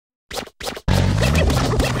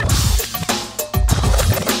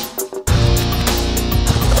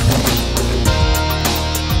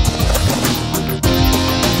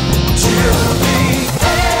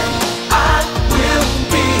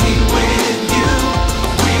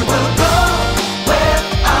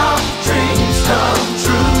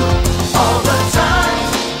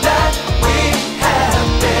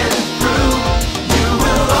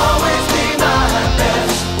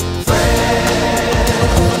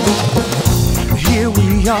Here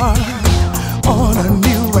we are on a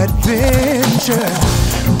new adventure.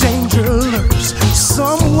 Danger lurks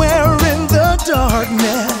somewhere in the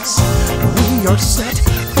darkness. We are set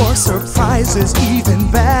for surprises, even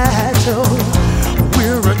battle.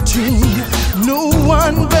 We're a team, no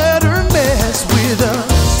one better mess with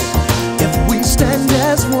us. If we stand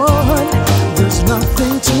as one, there's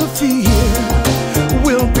nothing to fear.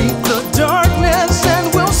 We'll beat the darkness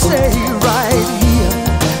and we'll stay right here.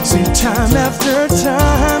 See, time after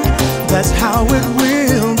time, that's how it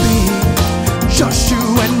will be. Just you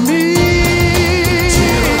and me.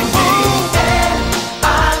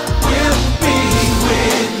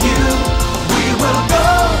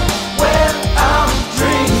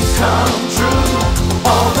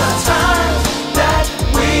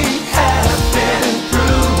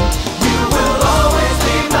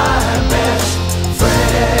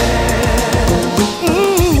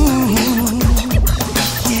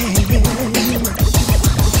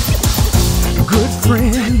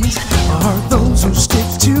 Friends are those who stick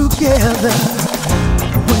together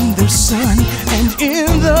when there's sun and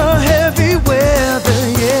in the heavy weather,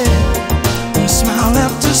 yeah. And smile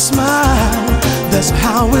after smile, that's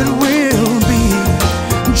how it will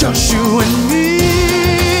be. Just you and me.